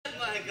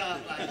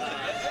my God.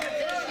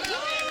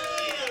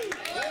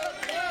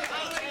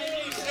 How can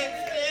you sit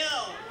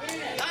still?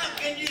 How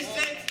can you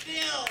sit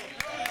still?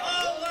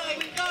 Oh my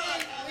God.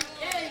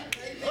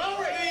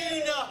 Do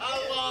you know how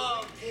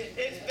long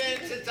it's been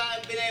since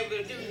I've been able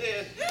to do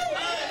this?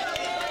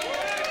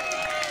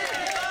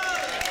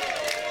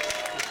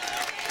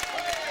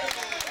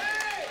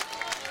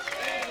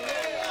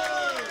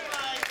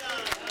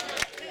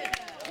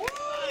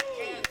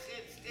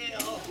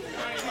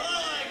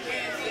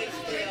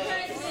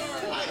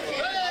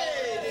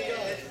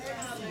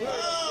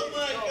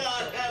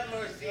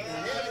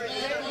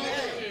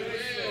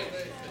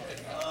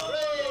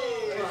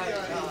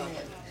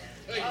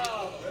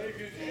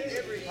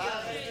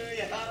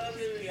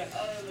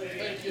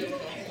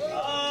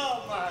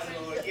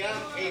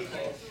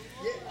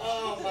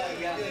 Oh my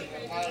God,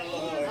 my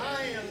Lord.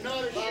 I am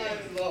not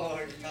ashamed. My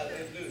Lord,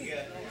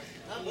 hallelujah.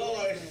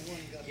 Lord,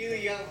 you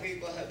young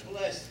people have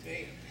blessed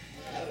me.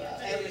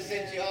 Ever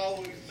since y'all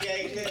were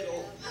yay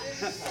little.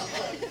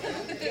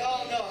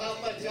 Y'all know how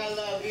much I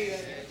love you.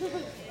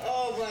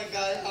 Oh my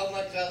God, how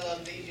much I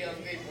love these young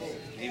people.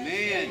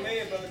 Amen.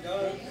 Amen, Brother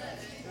Don.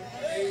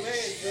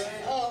 Amen, son.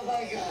 Oh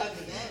my God,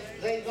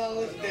 they've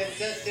always been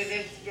such an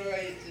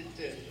inspiration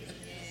to me.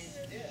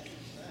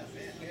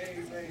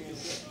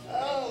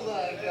 Oh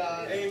my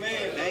God.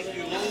 Amen. Thank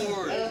you,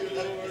 Lord.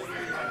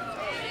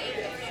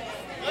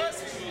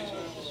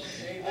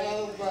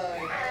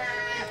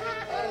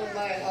 Oh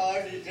my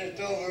heart is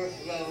just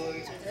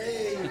overflowing.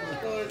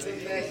 Lord, the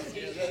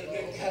messages that have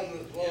been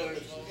coming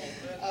forth.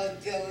 I'm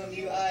telling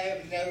you, I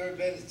have never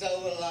been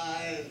so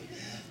alive.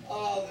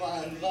 Oh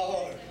my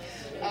Lord.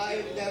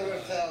 I've never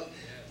felt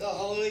the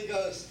Holy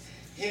Ghost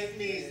hit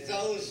me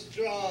so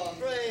strong.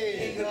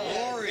 Praise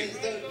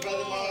God.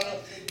 Brother Marlon,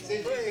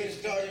 since you've been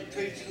started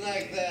preaching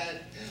like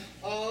that.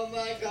 Oh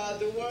my God,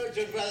 the words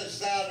of Brother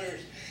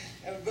Souders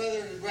and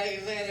Brother Ray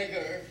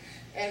Leniger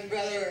and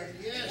Brother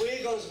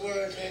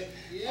Wigglesworth and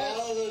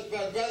all those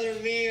Brother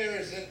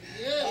Mears and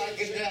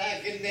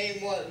I can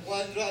name one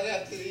right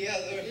after the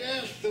other.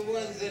 The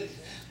ones that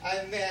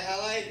I met,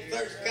 how I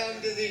first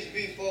come to these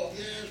people.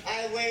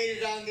 I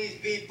waited on these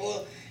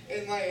people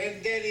in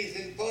Denny's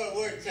in Fort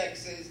Worth,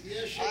 Texas.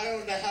 I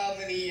don't know how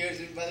many years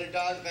in Brother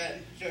Don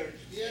Benton Church.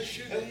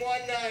 And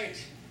one night.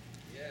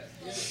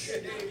 Praise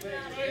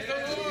the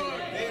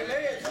Lord.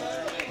 Amen,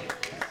 son.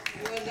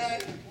 One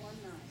night.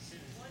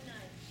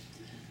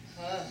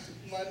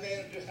 My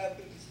manager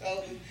happened to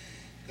tell me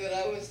that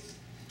I was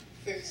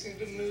fixing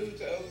to move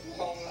to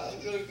Oklahoma. I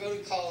was going to go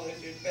to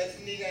college at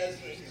Bethany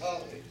Nazarene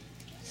College.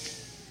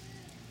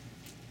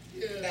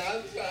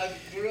 Now, I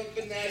grew up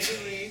in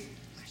Nazarene.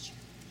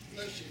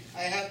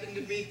 I happened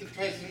to meet the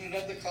president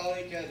of the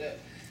college at a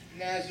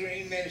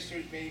Nazarene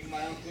ministers meeting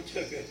my uncle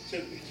took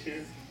me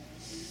to.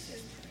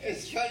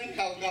 It's funny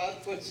how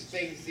God puts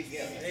things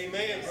together.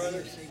 Amen,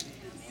 brother.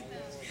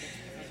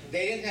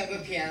 They didn't have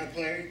a piano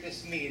player at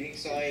this meeting,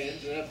 so I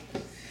ended up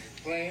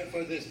playing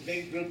for this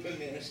big group of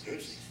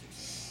ministers.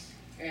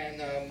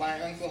 And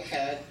my uncle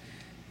had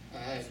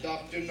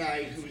Dr.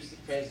 Knight, who was the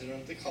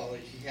president of the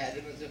college. He had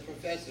him as a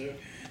professor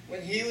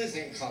when he was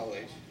in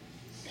college.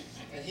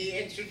 And he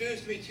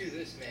introduced me to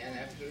this man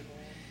after,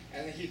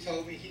 and he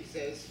told me, he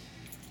says,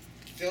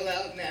 fill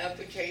out an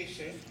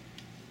application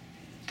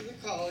to the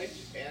college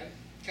and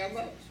come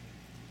up.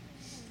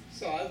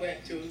 So I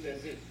went to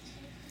visit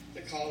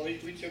the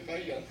college. We took our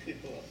young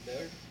people up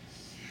there.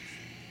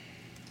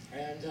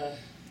 And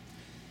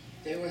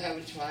they were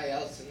having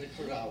tryouts in the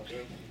chorale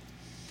group.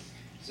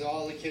 So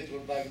all the kids were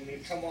bugging me,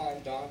 come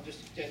on, Don, just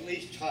at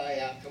least try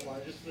out, come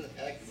on, just for the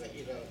heck of it,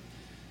 you know.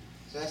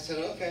 So I said,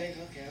 okay,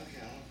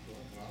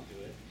 I'll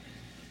do it.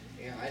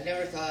 You know, I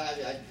never thought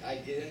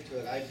I'd get into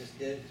it. I just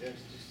did it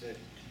just to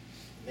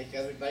make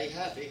everybody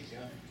happy, you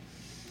know.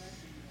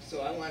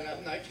 So I went up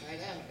and I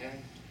tried out,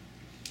 and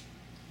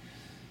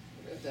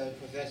the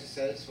professor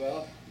says,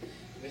 well,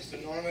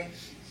 Mr. Norman,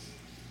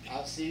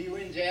 I'll see you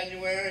in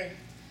January.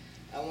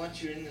 I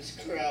want you in this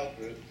chorale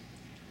group.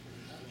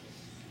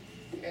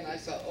 And I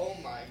thought, oh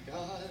my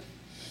God.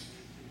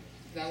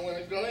 Now,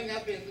 when growing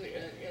up in the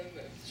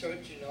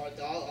church, you know,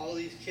 all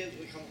these kids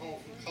would come home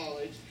from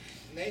college,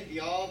 and they'd be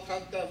all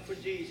pumped up for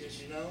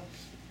Jesus, you know,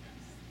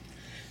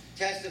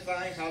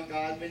 testifying how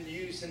God's been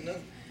using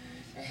them,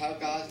 and how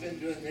God's been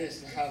doing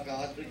this, and how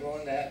God's been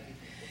doing that, and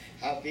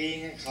how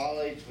being in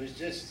college was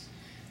just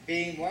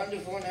being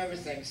wonderful and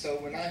everything. So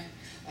when I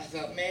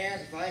thought, man,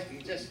 if I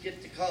can just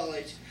get to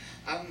college,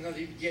 I'm going to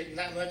be getting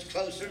that much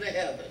closer to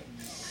heaven.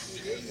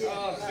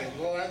 Okay,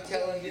 well, I'm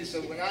telling you,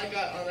 so when I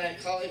got on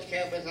that college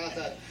campus, I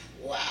thought,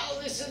 wow,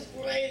 this is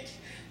great.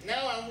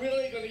 Now I'm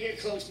really going to get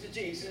close to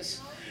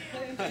Jesus.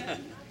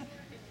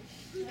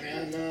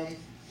 And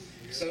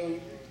so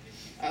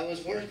I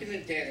was working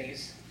at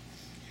Denny's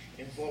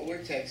in Fort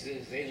Worth,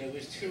 Texas, and it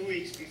was 2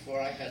 weeks before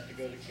I had to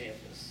go to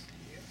campus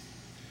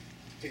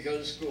to go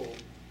to school.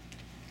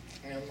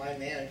 And my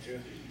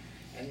manager,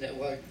 and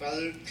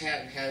Brother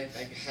Patton had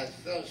a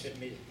fellowship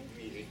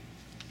meeting.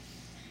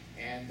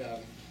 And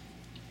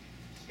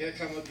here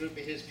come a group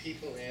of his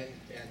people in,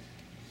 and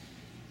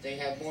they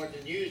have more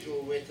than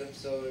usual with them,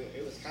 so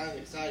it was kind of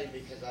exciting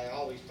because I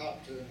always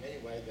talked to them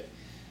anyway, but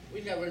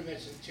we never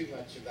mentioned too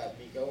much about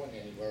me going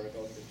anywhere or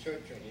going to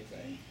church or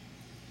anything.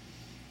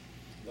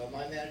 But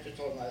my manager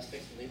told me I was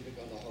fixing to leave to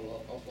go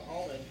to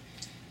Oklahoma,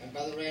 and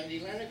Brother Randy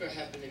Lenager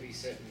happened to be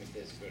sitting with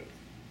this group.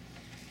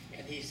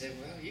 And he said,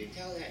 well, you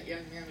tell that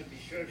young man to be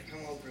sure to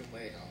come over and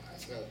wait on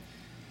us. So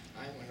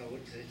I went over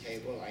to the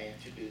table, I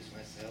introduced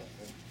myself,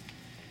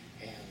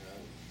 and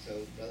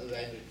so Brother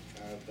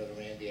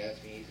Randy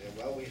asked me, he said,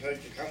 well, we heard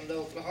you come to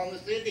Oklahoma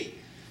City.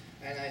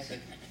 And I said,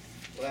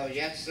 well,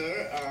 yes,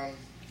 sir. I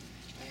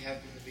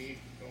happen to be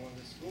going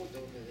to school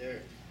over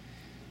there,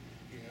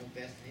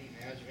 Bethany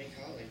Nazarene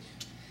College.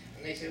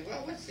 And they said,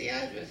 well, what's the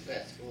address of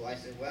that school? I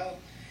said, well,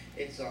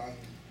 it's on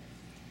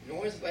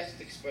Northwest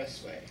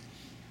Expressway.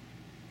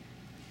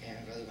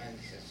 And Brother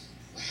Randy says,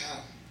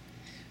 wow,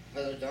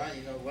 Brother Don,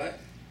 you know what?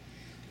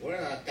 We're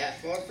not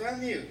that far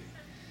from you.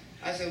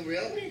 I said,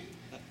 really?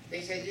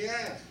 They said,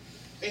 yeah.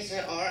 They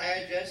said, our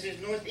address is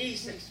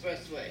Northeast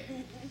Expressway.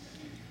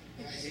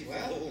 And I said,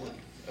 well,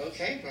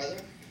 okay, brother.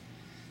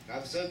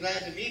 I'm so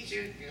glad to meet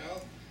you,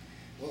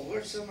 Well,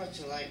 we're so much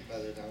alike,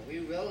 Brother Don. We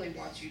really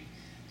want you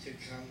to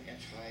come and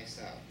try us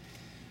out.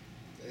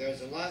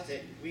 There's a lot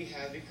that we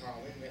have in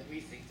common that we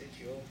think that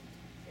you'll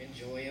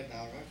enjoy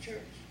about our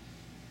church.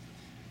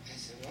 I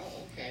said,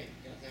 well, okay,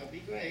 that would be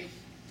great.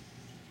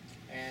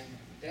 And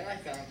then I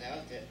found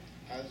out that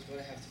I was going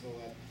to have to go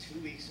up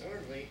 2 weeks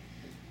early,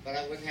 but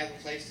I wouldn't have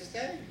a place to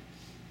stay.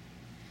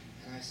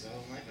 And I said,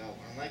 oh my God,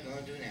 what am I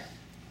going to do now?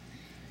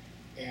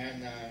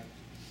 And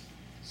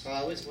so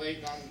I was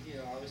waiting on,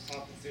 I was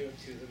talking through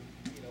to them,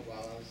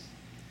 while I was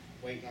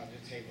waiting on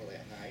the table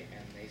that night,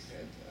 and they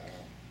said,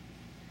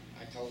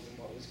 I told them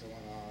what was going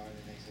on,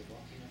 and they said,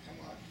 well, come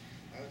on,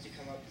 why don't you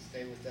come up and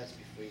stay with us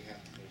before you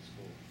have to go to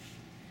school?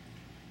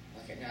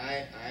 Okay, now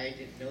I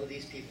didn't know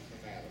these people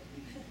from Adam.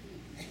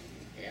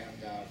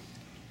 And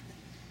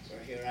so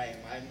here I am.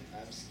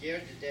 I'm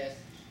scared to death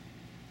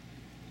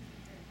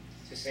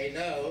to say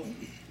no,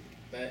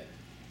 but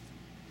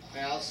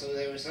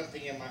there was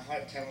something in my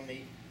heart telling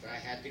me that I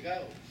had to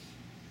go.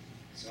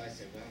 So I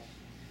said, well,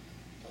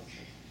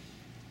 okay.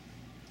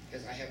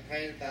 Because I had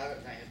prayed about it,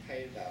 and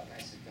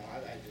I said,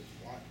 God, I just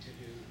want to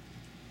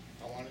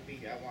I want to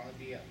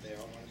be up there.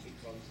 I want to be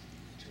close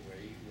to where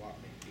you want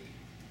me to be.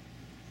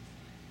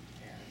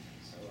 And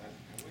so I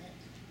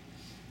went.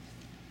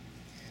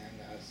 And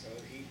so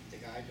the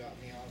guy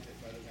dropped me off at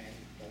Brother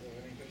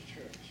Lenager's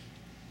church.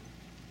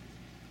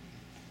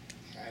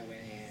 And I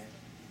went in,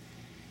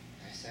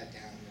 and I sat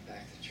down in the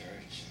back of the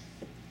church.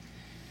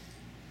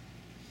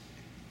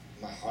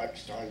 My heart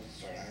started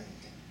to turn,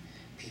 and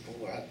people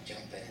were up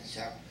jumping and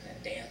shouting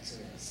and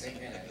dancing and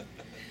singing.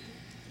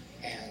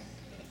 And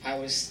I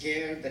was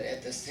scared, but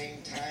at the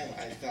same time,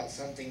 I felt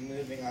something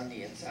moving on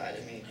the inside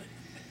of me,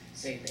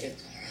 saying,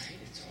 it's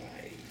all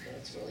right,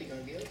 it's really going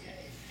to be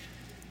okay.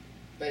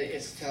 But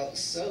it felt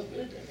so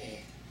good to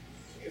me.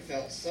 It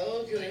felt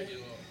so good.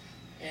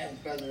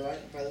 And Brother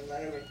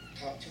Leonard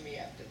talked to me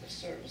after the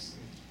service,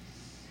 and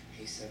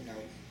he said, no,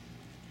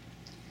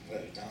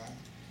 Brother Don,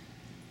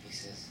 he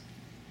says,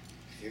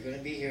 if you're going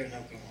to be here in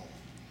Oklahoma,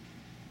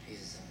 he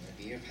says, I'm going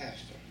to be your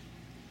pastor.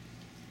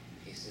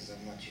 He says,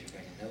 I want you to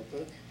bring a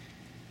notebook.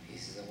 He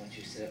says, I want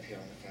you to sit up here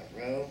on the front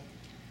row.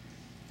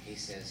 He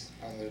says,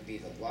 I'm going to be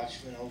the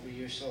watchman over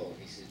your soul.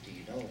 He says, do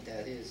you know what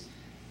that is?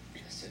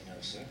 I said, no,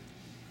 sir.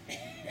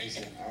 He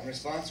said, I'm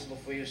responsible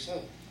for your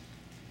soul.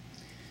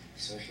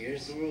 So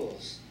here's the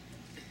rules.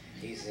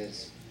 He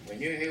says,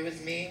 when you're here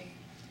with me,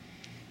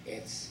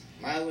 it's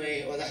my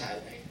way or the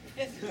highway.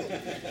 I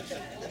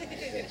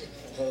said,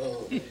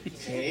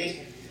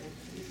 okay.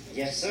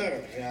 Yes,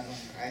 sir.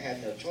 I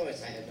had no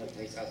choice. I had no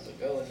place else to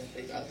go and no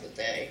place else to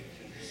stay.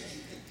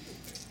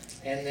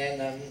 And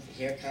then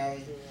here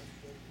comes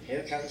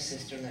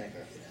Sister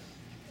Lenager.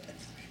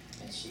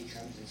 And she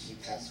comes and she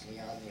pats me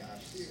on the arm.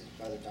 She says,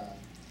 Brother Don,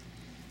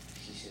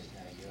 she says,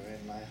 now you're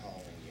in my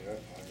home and you're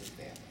a part of the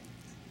family.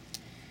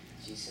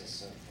 She says,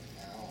 so from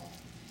now on,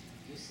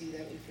 you see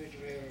that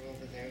refrigerator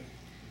over there?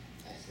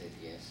 I said,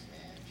 yes,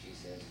 ma'am. She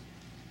says,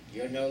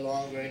 you're no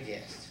longer a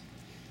guest.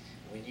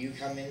 When you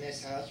come in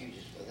this house, you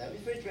just fill that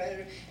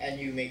refrigerator and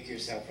you make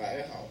yourself right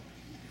at home.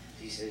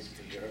 She says,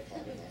 because you're a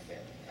part of our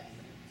family now.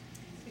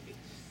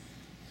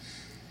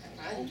 And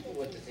I didn't know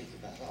what to think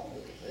about all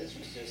of this.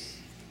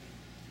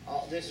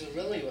 This was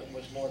really what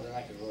was more than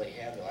I could really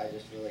handle. I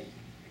just really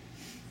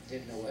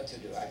didn't know what to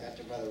do. I got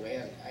to Brother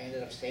Randy. I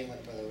ended up staying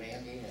with Brother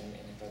Randy and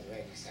in Brother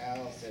Randy's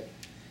house. And,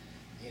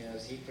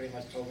 he pretty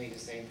much told me the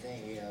same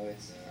thing.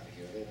 It's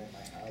you're living in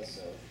my house,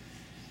 so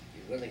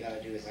you really got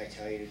to do as I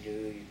tell you to do.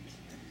 You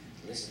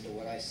listen to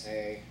what I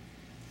say,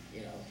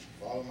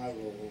 follow my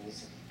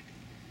rules.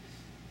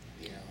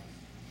 And,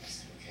 I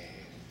said,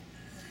 okay.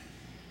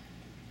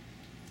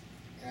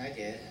 And I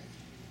did.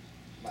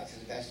 And to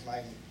the best of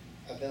my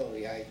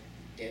ability, I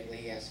did what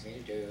he asked me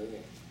to do.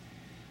 And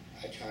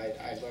I tried,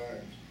 I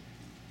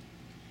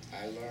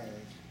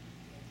learned.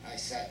 I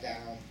sat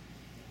down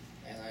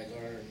and I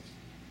learned.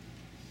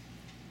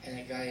 And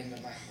it got into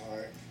my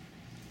heart.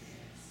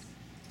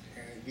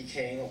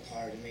 became a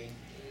part of me.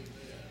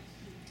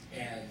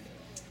 And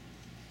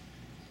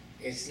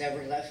it's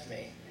never left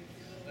me.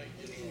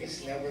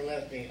 It's never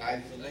left me.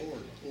 I've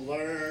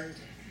learned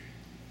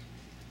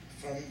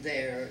from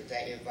there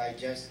that if I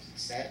just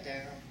sat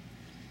down,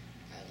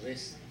 I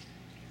listened,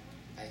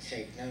 I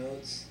take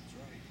notes,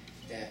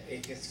 that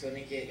if it's going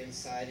to get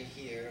inside of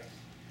here,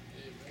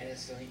 and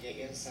it's going to get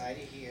inside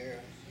of here,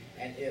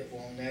 and it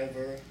will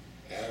never,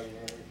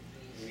 ever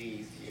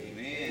leave you.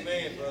 Amen.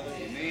 Amen, brother.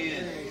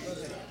 Amen.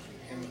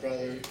 And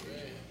Brother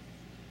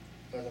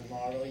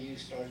Marlo, you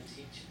started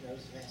teaching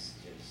those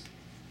messages.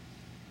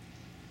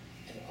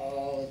 And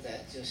all of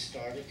that just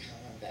started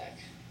coming back.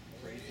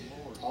 Praise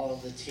the Lord. All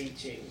the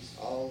teachings,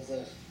 all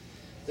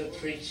the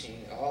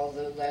preaching, all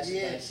the lessons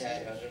I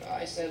sat under.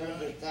 I sat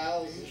under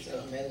thousands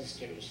of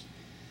ministers.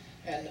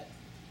 And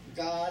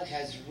God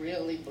has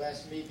really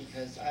blessed me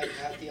because I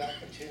have the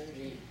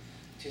opportunity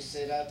to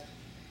sit up.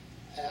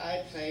 And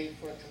I played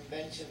for a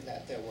convention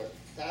that there were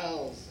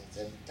thousands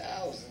and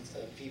thousands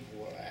of people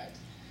were at.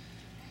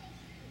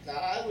 Now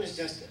I was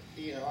just,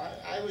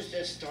 I was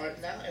just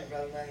starting out in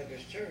Brother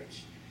Leonard's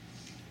church.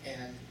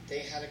 And they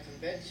had a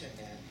convention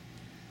then.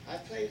 I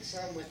played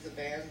some with the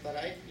band, but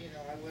I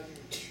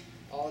wasn't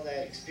all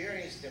that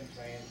experienced in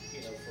playing,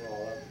 for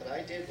all of them. But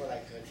I did what I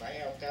could, and I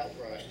helped out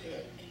where I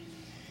could.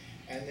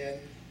 And then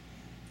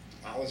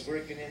I was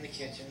working in the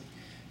kitchen,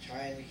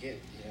 trying to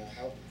get,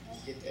 help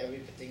get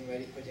everything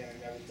ready, put in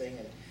and everything.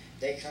 And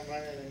they come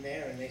running in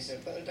there, and they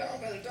said, Brother Don,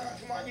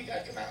 come on, you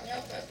got to come out and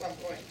help us. I'm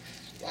going,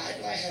 why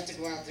do I have to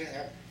go out there and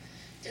help?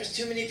 There's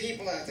too many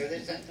people out there.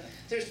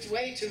 There's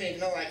way too many.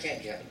 No, I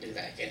can't get up and do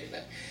that. I can't do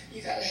that.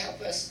 You got to help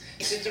us.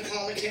 Sister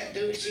Paula can't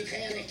do it. She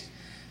panicked.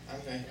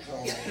 I'm going,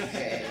 oh,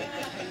 okay.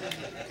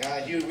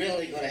 God, you're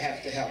really going to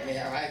have to help me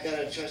now. I got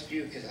to trust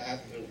you because I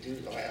haven't really do.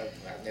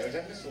 I've never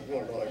done this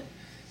before, Lord.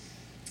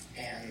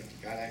 And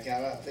God, I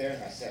got up there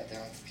and I sat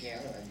down at the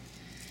piano, and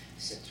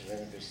Sister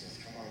Linda says,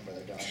 "Come on,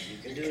 Brother Don, you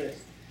can do it."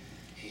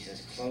 She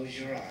says, "Close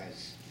your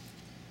eyes."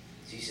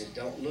 She says,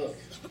 "Don't look."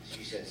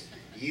 She says,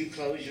 "You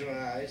close your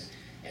eyes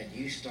and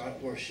you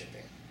start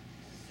worshiping."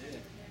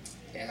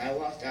 And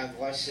I've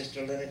watched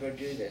Sister Linda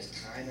do this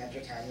time after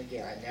time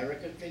again. I never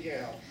could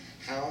figure out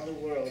how in the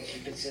world she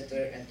could sit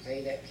there and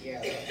play that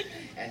piano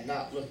and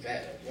not look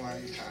at it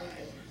one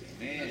time.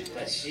 Amen.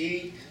 But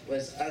she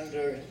was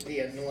under the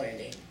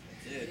anointing.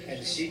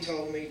 And she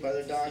told me,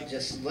 Brother Don,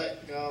 just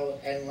let go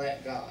and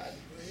let God.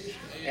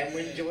 And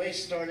when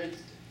Joyce started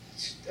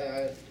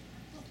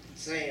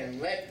saying,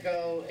 let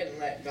go and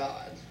let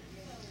God,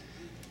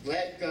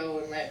 let go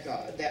and let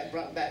God, that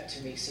brought back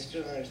to me,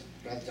 Sister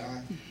Brother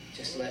Don,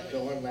 just let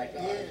go and let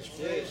God.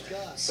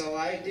 So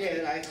I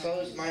did. I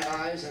closed my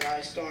eyes and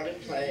I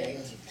started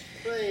playing.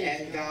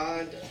 And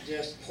God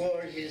just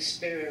poured His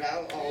Spirit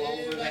out all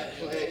over that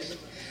place.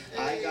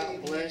 I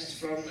got blessed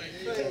from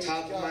the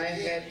top of my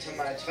head to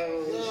my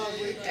toes.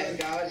 And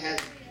God has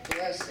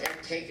blessed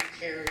and taken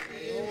care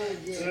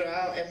of me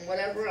throughout. And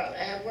whatever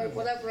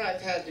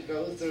I've had to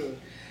go through,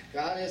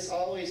 God has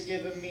always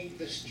given me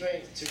the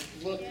strength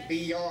to look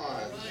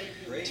beyond,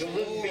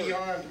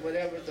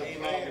 whatever the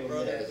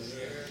problem is.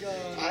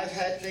 I've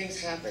had things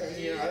happen,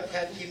 I've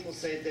had people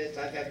say this,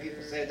 I've had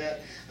people say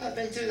that. I've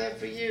been through that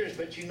for years,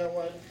 but you know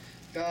what?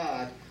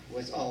 God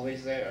was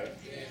always there.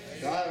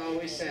 God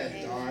always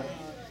said, Don,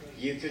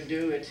 you can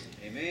do it.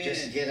 Amen.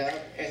 Just get up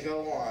and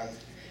go on.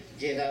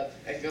 Get up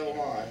and go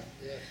on.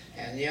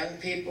 And young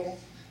people,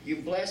 you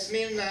blessed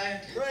me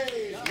tonight.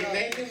 You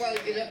made me want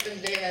to get up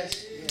and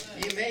dance.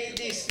 You made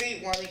these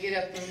feet want to get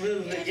up and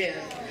move again.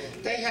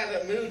 They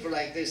haven't moved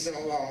like this in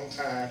a long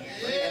time.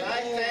 And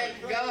I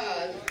thank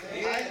God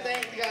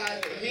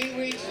that He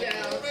reached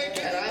down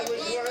and I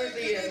was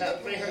worthy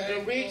enough for Him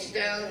to reach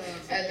down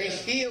and to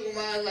heal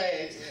my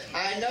legs.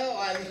 I know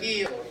I'm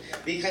healed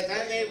because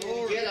I'm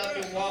able to get up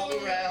and walk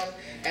around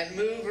and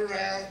move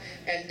around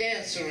and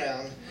dance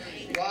around.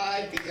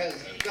 Why? Because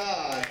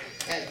God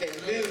has been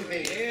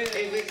moving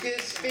with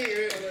His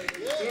Spirit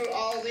through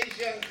all these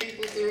young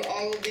people, through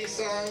all of these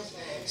songs.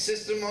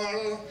 Sister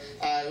Marlo,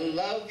 I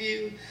love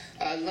you.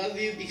 I love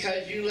you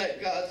because you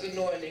let God's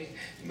anointing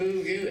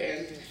move you,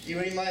 and you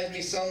remind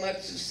me so much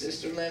of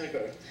Sister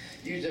Lenager.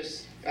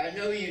 I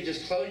know you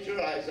just close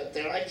your eyes up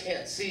there. I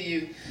can't see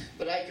you,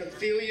 but I can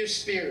feel your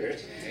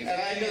spirit. And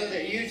I know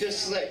that you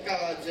just let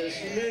God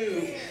just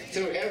move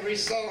through every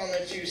song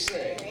that you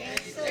sing.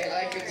 And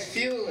I can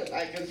feel it.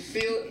 I can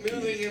feel it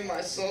moving in my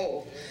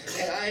soul.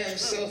 And I am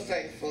so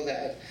thankful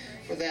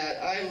for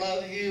that. I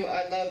love you.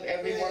 I love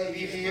every one of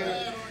you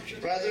here.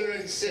 Brother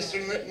and Sister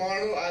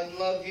Marlo, I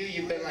love you.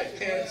 You've been like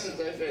parents since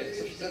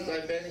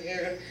I've been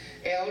here.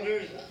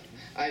 Elders,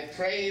 I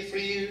pray for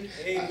you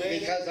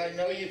because I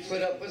know you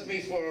put up with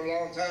me for a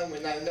long time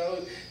when I know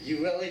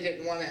you really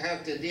didn't want to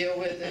have to deal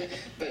with it,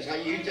 but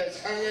you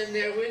just hung in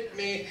there with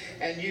me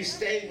and you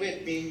stayed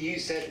with me and you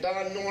said,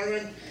 Don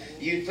Norman,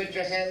 you put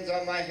your hands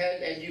on my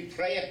head and you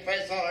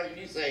press hard and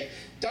you say,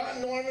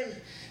 Don Norman,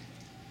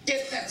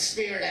 get that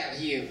spirit out of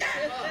you.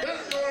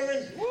 Don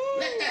Norman,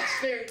 let that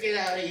spirit get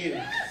out of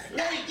you.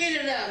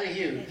 Get it out of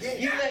you.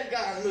 You let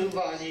God move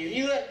on you.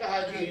 You let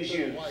God use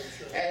you.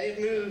 And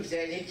it moves.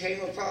 And he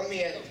came upon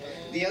me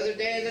the other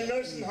day in the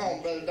nursing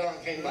home. Brother Don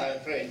came by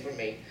and prayed for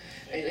me.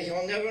 And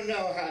he'll never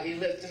know how he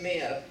lifted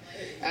me up.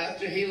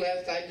 After he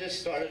left, I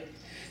just started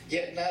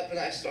getting up and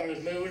I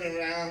started moving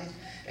around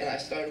and I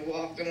started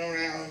walking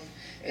around.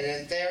 And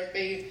in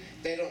therapy,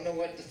 they don't know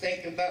what to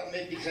think about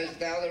me because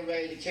now they're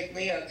ready to kick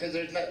me out because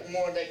there's nothing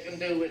more they can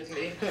do with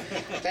me.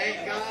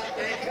 Thank God,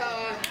 thank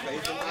God.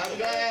 I'm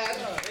glad.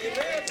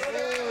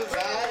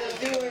 God is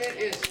doing it.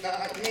 It's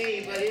not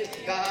me, but it's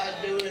God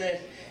doing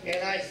it.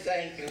 And I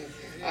thank Him.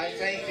 I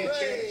thank you,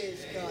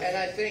 church. And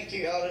I thank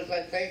you, elders.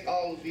 I thank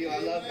all of you. I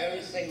love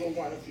every single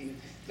one of you.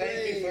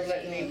 Thank you for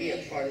letting me be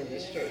a part of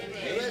this church.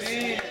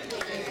 Amen.